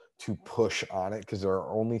push on it because there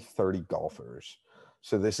are only 30 golfers.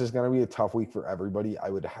 So this is going to be a tough week for everybody. I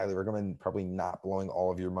would highly recommend probably not blowing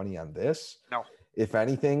all of your money on this. No. If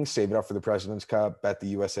anything, save it up for the President's Cup. Bet the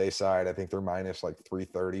USA side. I think they're minus like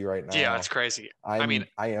 330 right now. Yeah, it's crazy. I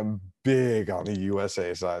am big on the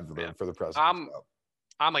USA side for the President's Cup.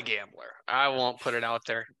 I'm a gambler. I won't put it out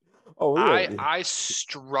there. Oh, really? I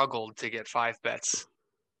struggled to get 5 bets.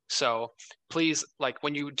 So please,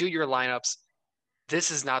 when you do your lineups, this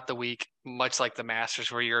is not the week, much like the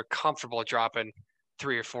Masters, where you're comfortable dropping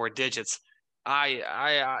 3 or 4 digits.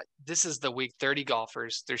 This is the week, 30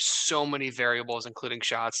 golfers. There's so many variables, including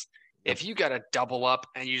shots. If you got to double up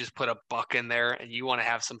and you just put a buck in there and you want to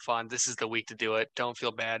have some fun, this is the week to do it. Don't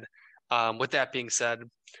feel bad. With that being said,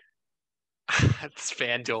 it's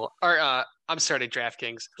FanDuel. Or I'm starting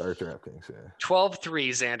DraftKings. Start DraftKings, yeah. 12-3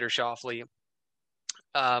 Xander Schauffele.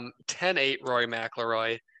 10-8 Rory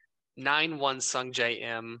McIlroy. 9-1 Sung J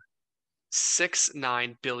M.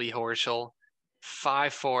 6-9 Billy Horschel.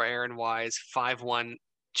 5-4 Aaron Wise. 5-1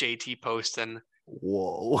 JT Poston.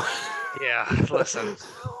 Whoa. Yeah, listen.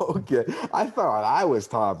 Okay. I thought I was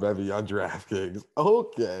top heavy on DraftKings.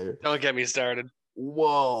 Okay. Don't get me started.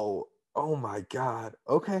 Whoa. Oh my God.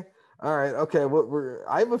 Okay. All right. Okay. Well,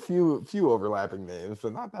 I have a few overlapping names,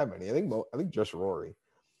 but not that many. I think just Rory.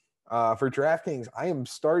 For DraftKings, I am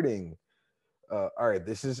starting. All right.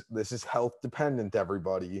 This is health dependent,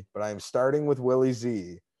 everybody, but I am starting with Willie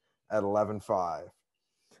Z at 11.5.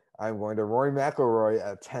 I'm going to Rory McIlroy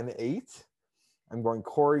at 10.8. I'm going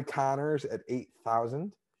Corey Connors at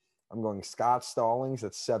 8,000. I'm going Scott Stallings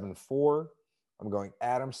at 7.4. I'm going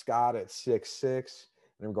Adam Scott at 6.6.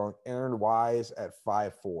 And I'm going Aaron Wise at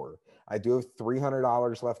 5.4. I do have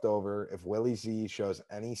 $300 left over. If Willie Z shows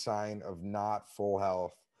any sign of not full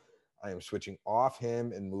health, I am switching off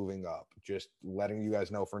him and moving up. Just letting you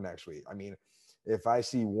guys know for next week. I mean, if I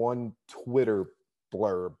see one Twitter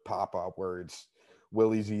blurb pop up where it's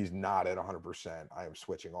Willie Z's not at 100%, I am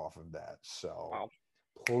switching off of that. So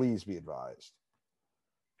Please be advised.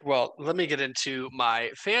 Well, let me get into my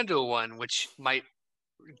FanDuel one, which might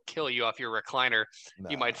kill you off your recliner. No.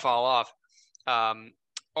 You might fall off.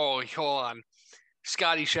 Hold on.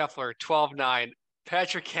 Scotty Scheffler, 12-9.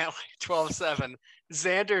 Patrick Cantlay, 12-7.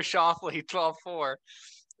 Xander Schauffele, 12-4.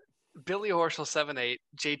 Billy Horschel, 7-8.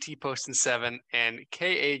 JT Poston, 7. And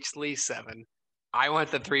KH Lee, 7. I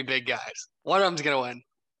went the 3 big guys. One of them's going to win.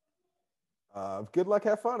 Good luck,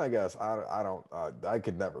 have fun, I guess. I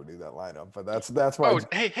could never do that lineup, but that's my. Oh,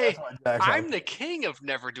 hey! I'm the king of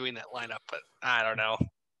never doing that lineup, but I don't know.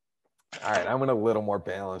 All right, I went a little more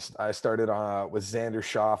balanced. I started with Xander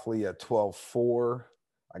Schauffele at 12.4.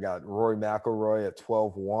 I got Rory McIlroy at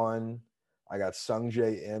 12.1. I got Sung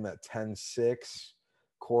J M at 10.6.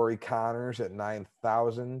 Corey Connors at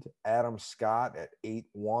 9,000. Adam Scott at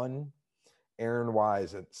 8.1. Aaron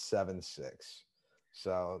Wise at 7-6.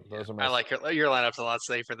 So those are my. I like your lineup's a lot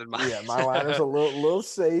safer than mine. Yeah, my lineup's a little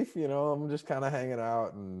safe. I'm just kind of hanging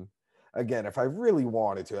out, and again, if I really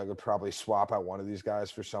wanted to, I could probably swap out one of these guys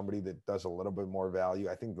for somebody that does a little bit more value.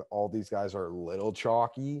 I think that all these guys are a little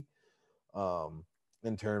chalky,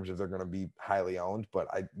 in terms of they're going to be highly owned, but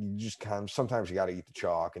you just kind of sometimes you got to eat the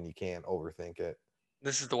chalk, and you can't overthink it.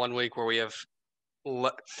 This is the one week where we have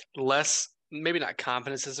less, maybe not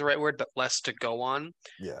confidence is the right word, but less to go on.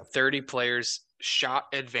 Yeah. 30 players, shot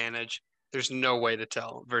advantage. There's no way to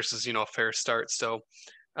tell versus, a fair start. So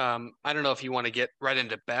I don't know if you want to get right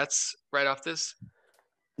into bets right off this.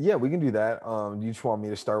 Yeah, we can do that. Do you just want me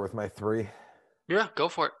to start with my 3? Yeah, go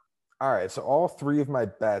for it. All right. So all 3 of my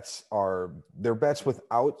bets they're bets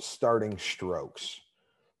without starting strokes.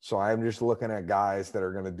 So I'm just looking at guys that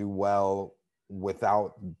are going to do well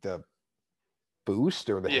without the boost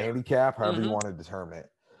or the handicap, however you want to determine it.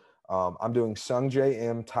 I'm doing Sung J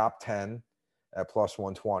M top 10 at plus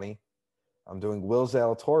 120. I'm doing Will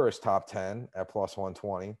Zalatoris top 10 at plus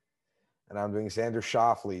 120. And I'm doing Xander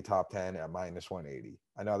Schauffele top 10 at minus 180.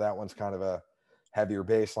 I know that one's kind of a heavier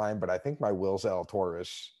baseline, but I think my Will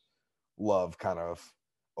Zalatoris love kind of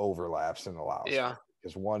overlaps and allows. Yeah.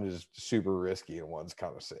 Because one is super risky and one's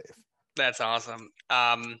kind of safe. That's awesome.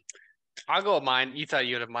 I'll go with mine. You thought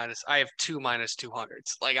you would have minus. I have 2 minus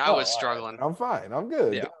 200s. Like I was struggling. I'm fine. I'm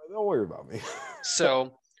good. Yeah. Don't worry about me.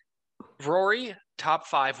 So Rory, top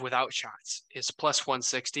 5 without shots is plus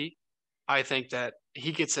 160. I think that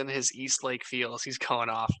he gets in his East Lake feels. He's going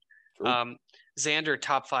off. Xander,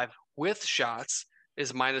 top 5 with shots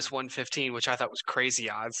is minus 115, which I thought was crazy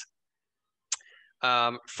odds.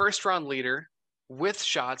 First round leader with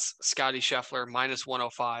shots, Scotty Scheffler, minus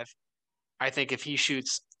 105. I think if he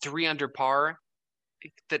shoots 3 under par,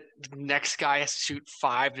 the next guy has to shoot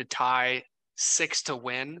 5 to tie, 6 to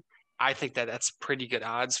win. I think that's pretty good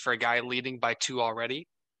odds for a guy leading by 2 already.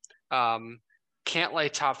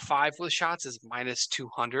 Cantlay top 5 with shots is minus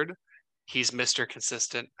 200. He's Mr.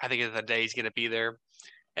 Consistent. I think at the day he's going to be there.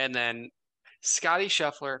 And then Scotty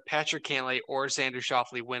Scheffler, Patrick Cantlay, or Xander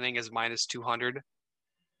Schauffele winning is minus 200.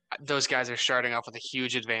 Those guys are starting off with a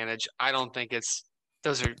huge advantage. I don't think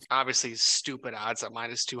those are obviously stupid odds at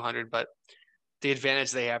minus 200, but the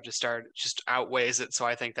advantage they have to start just outweighs it. So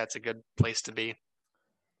I think that's a good place to be.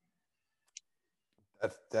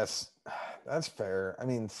 That's fair. I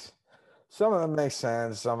mean, some of them make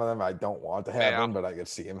sense. Some of them I don't want to happen, but I could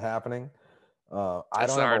see them happening.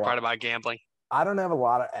 That's the hard part about gambling. I don't have a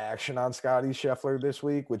lot of action on Scotty Scheffler this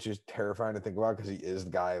week, which is terrifying to think about because he is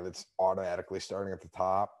the guy that's automatically starting at the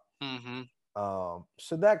top. Mm-hmm.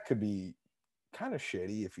 So that could be kind of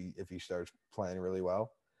shitty if he starts playing really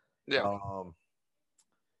well. Yeah. Do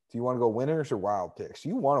you want to go winners or wild picks?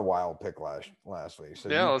 You won a wild pick last week. So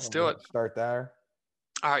yeah, let's do it. Start there.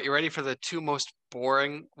 All right, you ready for the 2 most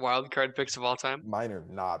boring wild card picks of all time? Mine are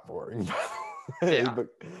not boring. Yeah.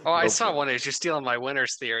 I saw one is you're stealing my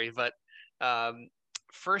winners theory, but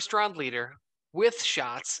first round leader with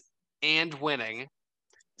shots and winning,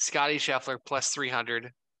 Scotty Scheffler plus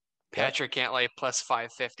 300, Patrick Cantlay plus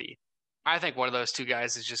 550. I think one of those 2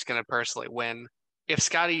 guys is just going to personally win. If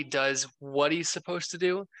Scotty does what he's supposed to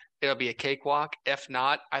do, it'll be a cakewalk. If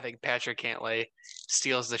not, I think Patrick Cantlay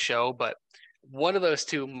steals the show, but one of those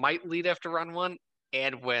 2 might lead after run 1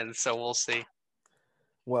 and win, so we'll see.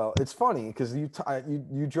 Well, it's funny because you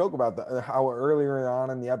joke about how earlier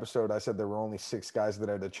on in the episode I said there were only 6 guys that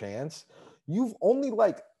had a chance. You've only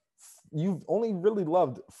really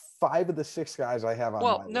loved 5 of the 6 guys I have on.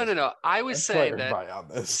 Well, no. I was saying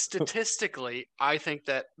that statistically, I think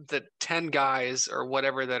that the 10 guys or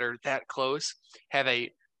whatever that are that close have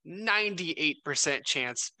a 98%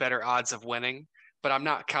 chance better odds of winning. But I'm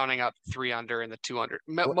not counting out 3 under and the 2 under,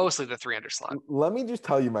 mostly the 3 under slot. Let me just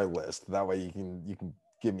tell you my list. That way you can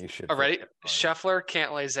give me shit. All right. Scheffler,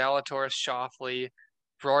 Cantlay, Zalatoris, Schauffele,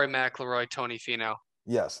 Rory McIlroy, Tony Finau.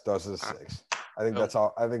 Yes, those are the 6. I think that's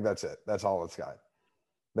all. I think that's it. That's all it's got.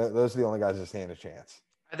 Those are the only guys that stand a chance.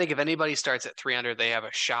 I think if anybody starts at 3 under, they have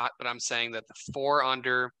a shot. But I'm saying that the 4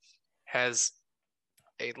 under has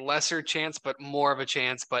a lesser chance, but more of a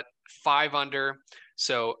chance. But 5 under.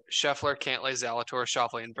 So Scheffler, Cantlay, Zalatoris,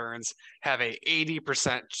 Schauffele, and Burns have a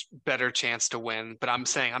 80% better chance to win. But I'm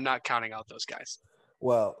saying I'm not counting out those guys.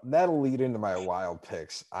 Well, that'll lead into my wild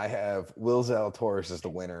picks. I have Will Zalatoris as the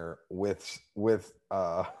winner with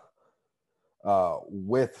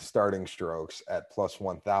starting strokes at plus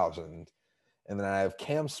 1,000, and then I have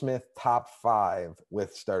Cam Smith top 5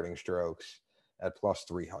 with starting strokes at plus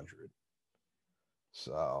 300.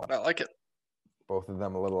 So I like it. Both of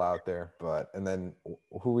them a little out there, and then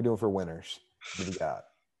who are we doing for winners? What do you got?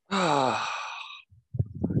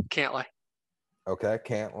 Cantlay. Okay,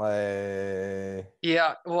 Cantlay.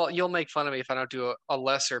 Yeah, well, you'll make fun of me if I don't do a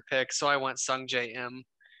lesser pick. So I went Sung J M.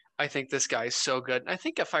 I think this guy is so good. And I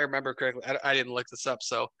think if I remember correctly, I didn't look this up,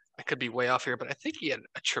 so I could be way off here, but I think he had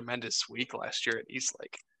a tremendous week last year at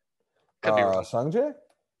Eastlake. Could be wrong. Sungjae?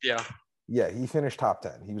 Yeah. Yeah, he finished top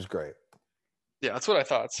 10. He was great. Yeah, that's what I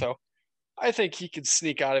thought. So I think he could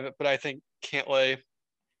sneak out of it, but I think Cantlay,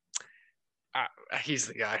 he's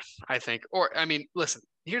the guy, I think. Or, I mean, listen,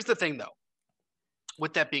 here's the thing, though.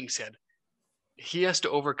 With that being said, he has to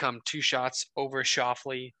overcome 2 shots over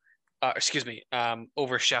Schauffele,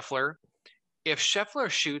 over Scheffler. If Scheffler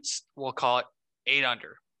shoots, we'll call it 8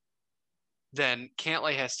 under, then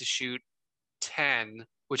Cantlay has to shoot 10,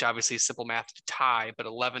 which obviously is simple math to tie, but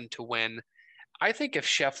 11 to win. I think if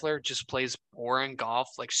Scheffler just plays boring golf,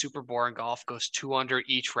 like super boring golf, goes 2 under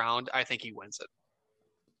each round, I think he wins it.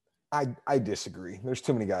 I disagree. There's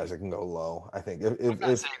too many guys that can go low. I think I'm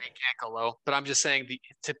not saying he can't go low, but I'm just saying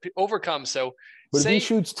to overcome. So, but if he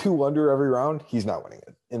shoots 2 under every round, he's not winning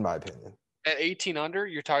it, in my opinion. At 18 under,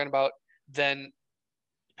 you're talking about then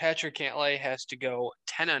Patrick Cantlay has to go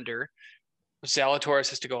 10 under. Zalatoris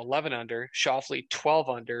has to go 11 under, Schauffele 12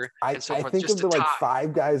 under, and so forth. I think just of the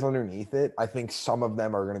 5 guys underneath it, I think some of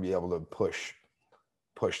them are going to be able to push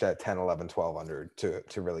that 10, 11, 12 under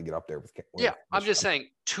to really get up there with yeah, I'm just saying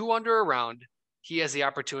 2 under a round, he has the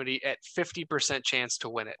opportunity at 50% chance to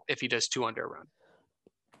win it if he does 2 under a round.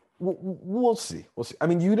 We'll see. I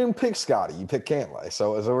mean, you didn't pick Scotty, you picked Cantlay,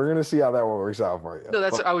 so we're going to see how that one works out for you. No,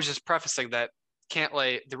 I was just prefacing that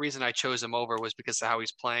Cantlay, the reason I chose him over was because of how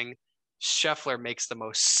he's playing. Scheffler makes the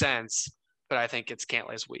most sense, but I think it's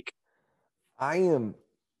Cantlay's week. I am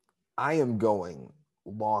going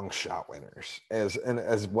long shot winners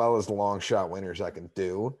as well as long shot winners I can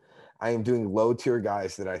do. I am doing low tier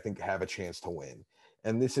guys that I think have a chance to win.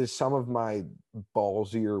 And this is some of my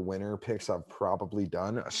ballsier winner picks I've probably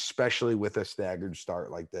done, especially with a staggered start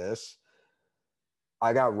like this.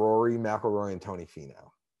 I got Rory, McIlroy, and Tony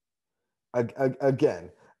Finau.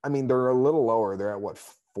 Again, I mean, they're a little lower. They're at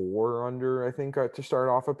 4 under, I think, to start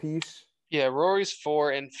off a piece. Yeah, Rory's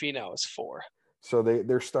 4 and Finau is 4. So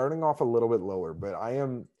they're starting off a little bit lower, but I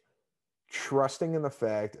am trusting in the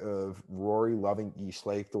fact of Rory loving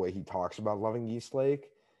Eastlake the way he talks about loving Eastlake,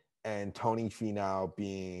 and Tony Finau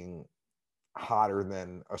being hotter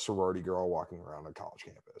than a sorority girl walking around a college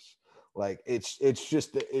campus. Like it's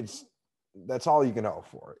that's all you can hope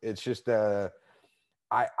for. It's just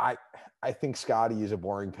I think Scotty is a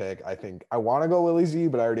boring pick. I think I want to go Willie Z,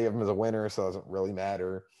 but I already have him as a winner, so it doesn't really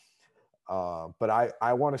matter. But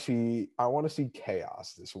I want to see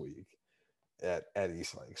chaos this week at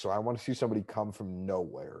Eastlake. So I want to see somebody come from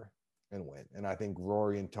nowhere and win. And I think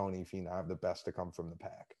Rory and Tony Finau have the best to come from the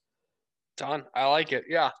pack. Done. I like it.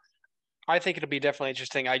 Yeah. I think it'll be definitely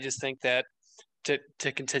interesting. I just think that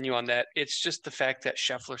to continue on that, it's just the fact that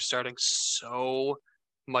Scheffler's starting so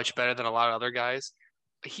much better than a lot of other guys.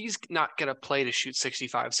 He's not going to play to shoot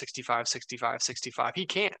 65, 65, 65, 65. He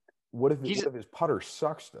can't. What if his putter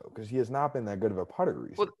sucks, though? Because he has not been that good of a putter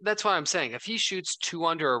recently. Well, that's what I'm saying. If he shoots 2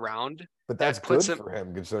 under a round, but that's good for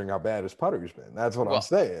him considering how bad his putter's been. That's what I'm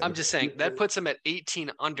saying. I'm just saying that puts him at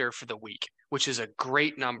 18 under for the week, which is a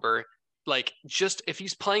great number. Like, just if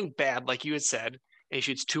he's playing bad, like you had said, and he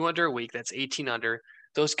shoots 2 under a week, that's 18 under.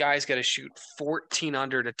 Those guys got to shoot 14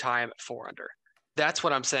 under to tie him at 4 under. That's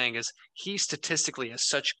what I'm saying is he statistically has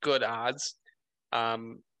such good odds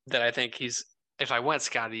that I think he's. If I went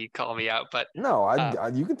Scotty, you'd call me out. But no,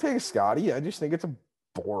 you can take Scotty. I just think it's a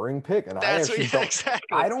boring pick, and exactly.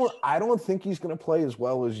 I don't think he's going to play as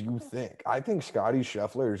well as you think. I think Scotty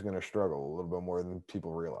Scheffler is going to struggle a little bit more than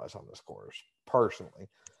people realize on this course. Personally,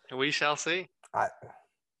 we shall see.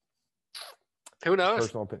 Who knows?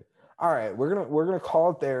 Personal opinion. All right, we're gonna call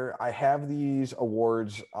it there. I have these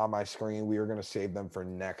awards on my screen. We are gonna save them for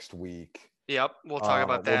next week. Yep, we'll talk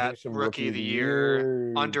about that. Rookie of the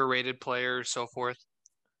year, underrated players, so forth.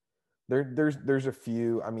 There's a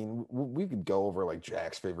few. I mean, we could go over like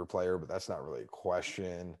Jack's favorite player, but that's not really a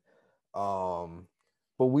question. But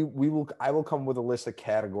I will come with a list of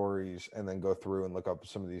categories and then go through and look up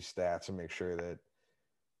some of these stats and make sure that,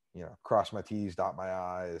 cross my T's, dot my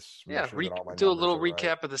I's. Yeah, do a little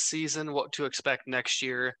recap of the season, what to expect next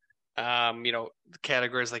year.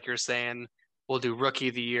 Categories like you're saying. We'll do rookie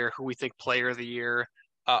of the year, who we think player of the year,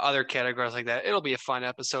 other categories like that. It'll be a fun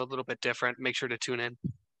episode, a little bit different. Make sure to tune in.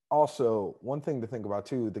 Also, one thing to think about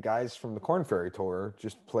too, the guys from the Korn Ferry Tour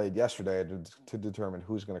just played yesterday to determine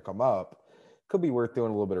who's going to come up. Could be worth doing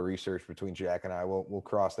a little bit of research between Jack and I. We'll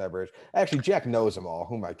cross that bridge. Actually, Jack knows them all.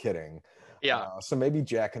 Who am I kidding? Yeah. So maybe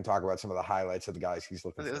Jack can talk about some of the highlights of the guys he's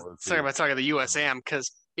looking forward to. Sorry about talking to the USAM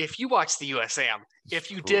because if you watch the USAM, if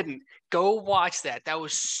you didn't, go watch that. That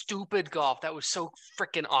was stupid golf. That was so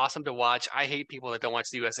freaking awesome to watch. I hate people that don't watch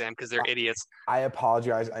the USAM because they're idiots. I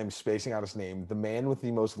apologize. I'm spacing out his name. The man with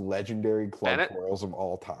the most legendary club Bennett? twirls of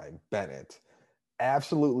all time, Bennett.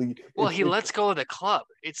 Absolutely. Well, he lets go of the club.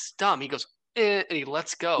 It's dumb. He goes, and he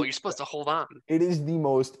lets go. You're supposed to hold on. It is the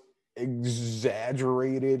most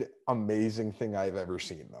exaggerated, amazing thing I've ever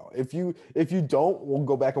seen, though. If you don't, we'll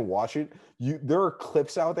go back and watch it. There are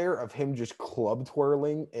clips out there of him just club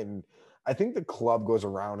twirling, and I think the club goes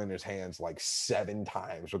around in his hands like 7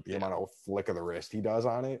 times with the amount of flick of the wrist he does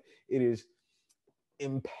on it. It is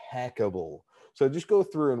impeccable. So just go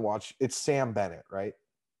through and watch. It's Sam Bennett, right?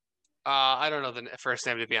 I don't know the first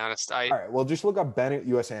name, to be honest. All right, well, just look up Bennett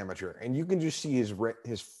U.S. Amateur, and you can just see his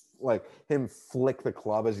like him flick the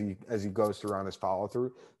club as he goes through on his follow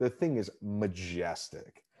through. The thing is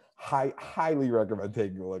majestic. Highly recommend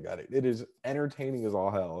taking a look at it. It is entertaining as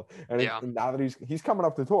all hell. And now that he's coming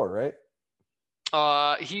up the tour, right?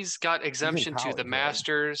 He's got exemption to the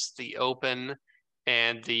Masters, the Open,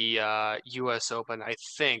 and the U.S. Open, I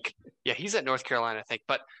think. Yeah, he's at North Carolina, I think.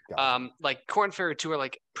 But like Korn Ferry Tour,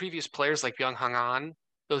 like previous players like Byung Hung An,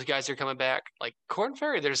 those guys are coming back. Like Korn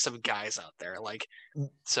Ferry, there's some guys out there. Like,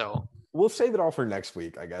 so we'll save it all for next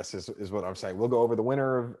week, I guess, is what I'm saying. We'll go over the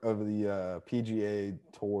winner of the PGA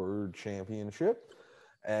Tour Championship.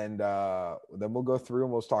 And then we'll go through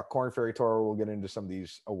and we'll talk Korn Ferry Tour. We'll get into some of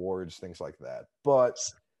these awards, things like that. But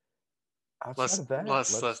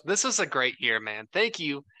this was a great year, man. Thank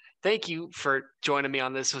you for joining me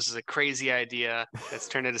on this. This was a crazy idea that's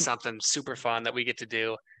turned into something super fun that we get to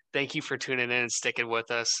do. Thank you for tuning in and sticking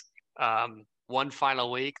with us. One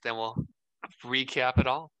final week, then we'll recap it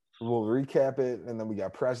all. We'll recap it, and then we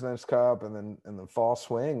got President's Cup, and then fall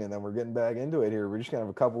swing, and then we're getting back into it here. We're just gonna have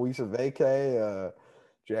a couple weeks of vacay.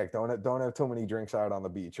 Jack, don't have too many drinks out on the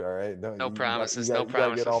beach, all right? No promises. You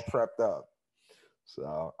gotta get all prepped up.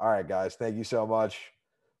 So, all right, guys, thank you so much.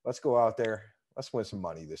 Let's go out there. Let's win some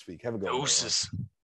money this week. Have a good one.